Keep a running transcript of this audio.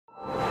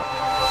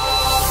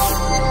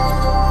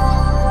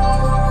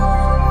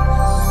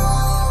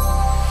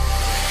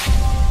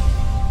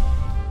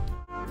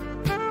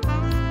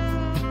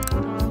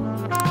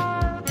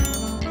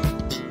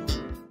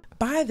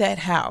that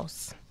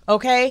house.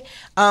 Okay.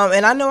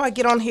 And I know I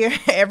get on here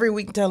every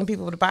week telling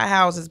people to buy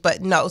houses,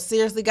 but no,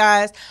 seriously,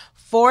 guys,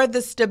 for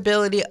the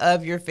stability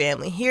of your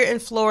family. Here in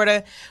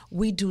Florida,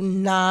 we do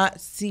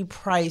not see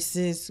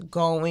prices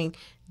going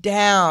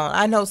down.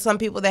 I know some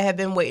people that have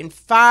been waiting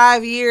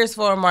 5 years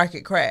for a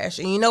market crash.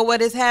 And you know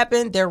what has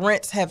happened? Their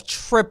rents have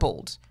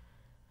tripled.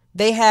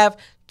 They have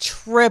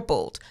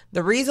tripled.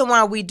 The reason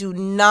why we do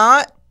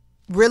not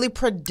really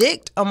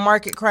predict a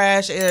market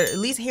crash, at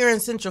least here in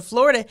Central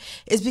Florida,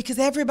 is because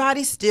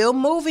everybody's still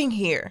moving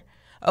here.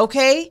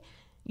 Okay?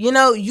 You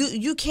know,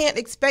 you can't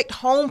expect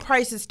home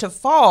prices to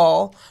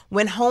fall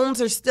when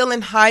homes are still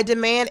in high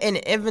demand and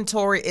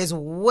inventory is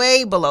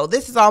way below.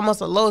 This is almost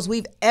the lowest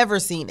we've ever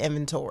seen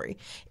inventory.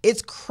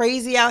 It's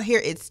crazy out here.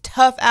 It's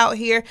tough out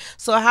here.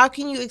 So how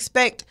can you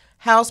expect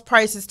house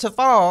prices to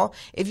fall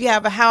if you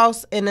have a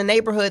house in a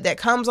neighborhood that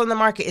comes on the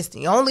market? It's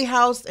the only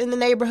house in the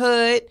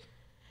neighborhood.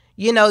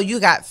 You know, you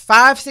got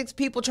 5, 6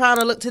 people trying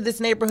to look to this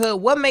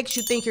neighborhood. What makes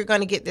you think you're going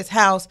to get this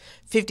house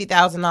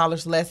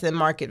 $50,000 less than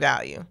market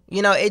value?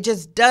 You know, it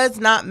just does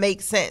not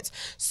make sense.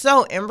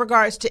 So in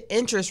regards to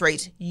interest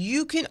rates,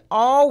 you can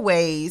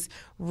always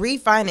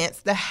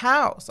refinance the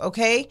house,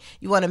 okay?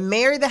 You want to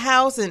marry the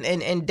house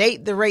and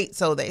date the rate,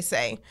 so they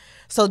say.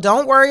 So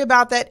don't worry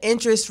about that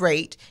interest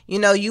rate. You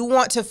know, you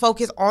want to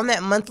focus on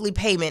that monthly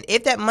payment.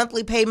 If that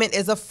monthly payment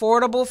is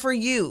affordable for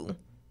you,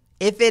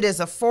 if it is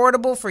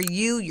affordable for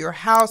you, your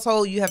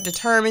household, you have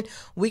determined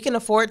we can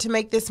afford to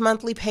make this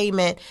monthly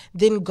payment,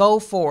 then go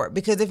for it.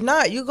 Because if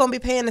not, you're going to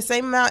be paying the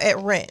same amount at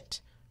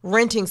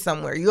renting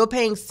somewhere. You're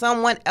paying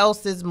someone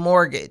else's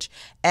mortgage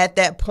at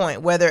that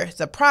point, whether it's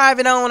a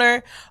private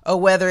owner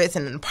or whether it's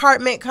an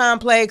apartment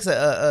complex,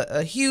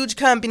 a huge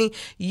company.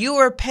 You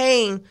are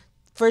paying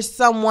for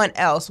someone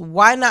else.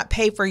 Why not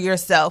pay for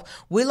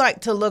yourself? We like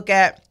to look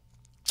at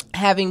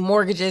having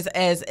mortgages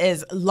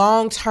as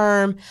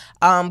long-term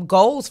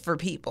goals for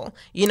people.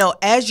 You know,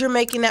 as you're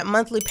making that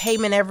monthly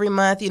payment every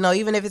month, you know,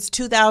 even if it's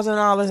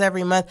 $2,000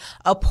 every month,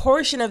 a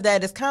portion of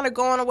that is kind of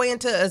going away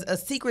into a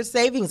secret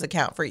savings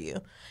account for you,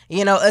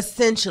 you know,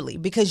 essentially,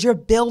 because you're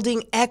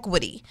building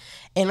equity.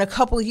 In a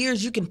couple of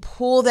years, you can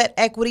pull that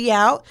equity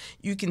out.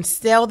 You can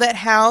sell that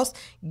house,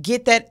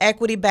 get that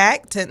equity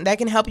back. That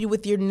can help you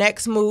with your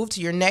next move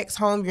to your next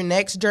home, your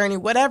next journey,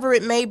 whatever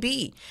it may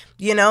be.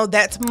 You know,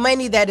 that's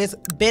money that is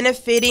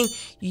benefiting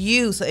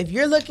you. So if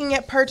you're looking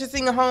at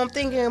purchasing a home,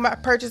 thinking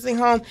about purchasing a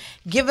home,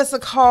 give us a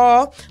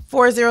call,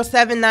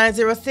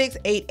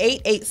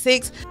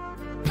 407-906-8886.